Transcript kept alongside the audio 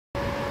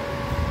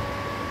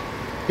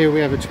Here we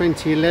have a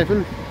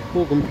 2011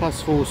 Morgan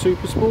Plus 4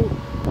 Supersport,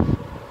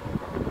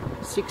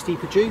 60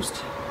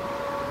 produced.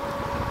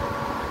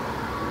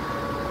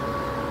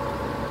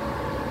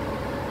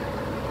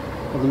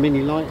 On the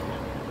Minilite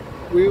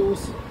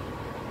Wheels,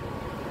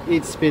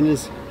 ear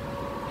spinners,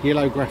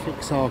 yellow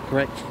graphics are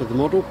correct for the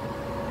model.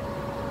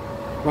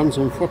 Runs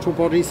on throttle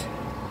bodies,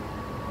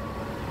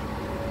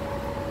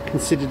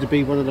 considered to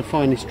be one of the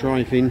finest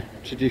drive-in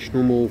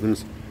traditional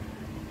Morgans.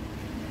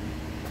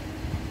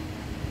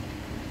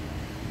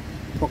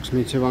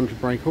 Approximately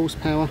 200 brake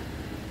horsepower.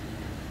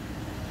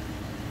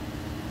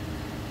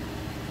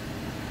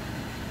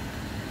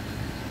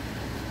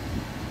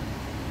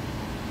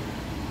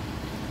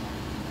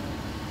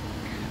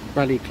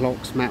 Rally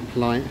clocks, map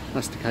light,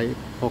 elasticated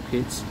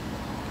pockets,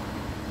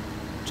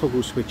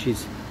 toggle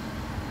switches,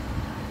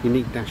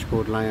 unique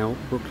dashboard layout,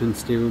 Brooklands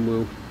steering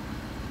wheel,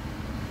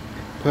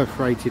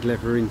 perforated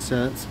leather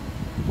inserts,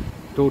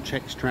 door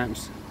check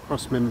straps,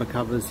 crossmember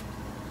covers,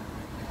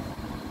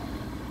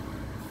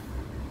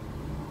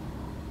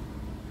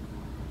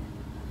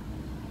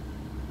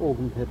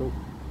 organ pedal,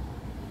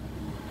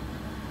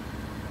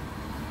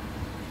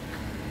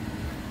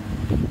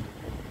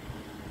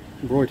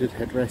 embroidered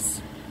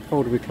headrests,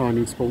 folded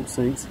reclining sports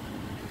seats,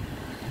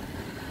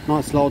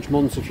 nice large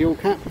Monza fuel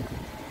cap,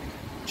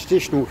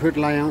 traditional hood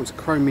layout,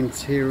 chrome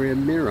interior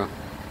mirror.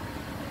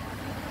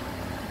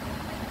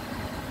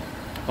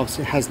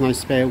 Obviously it has no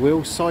spare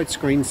wheels, side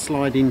screens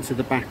slide into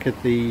the back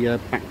of the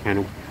back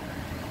panel,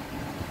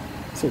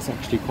 so it's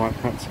actually quite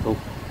practical.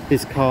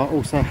 This car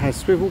also has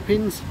swivel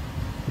pins,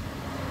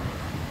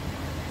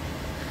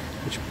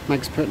 which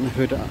makes putting the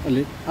hood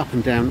up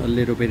and down a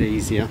little bit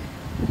easier.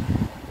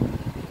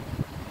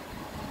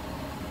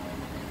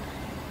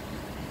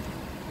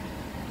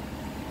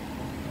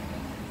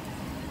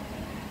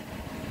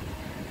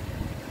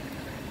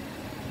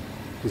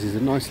 This is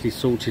a nicely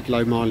sorted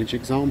low mileage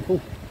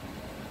example.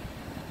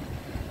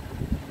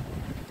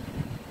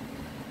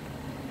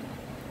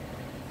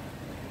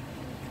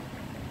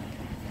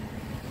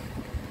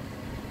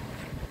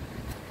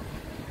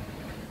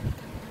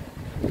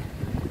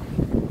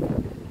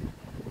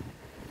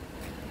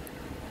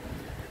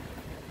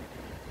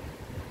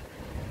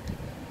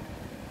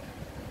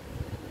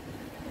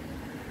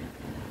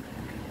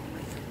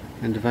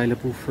 And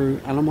available through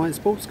Aluminium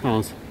Sports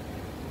Cars.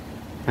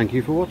 Thank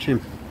you for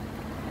watching.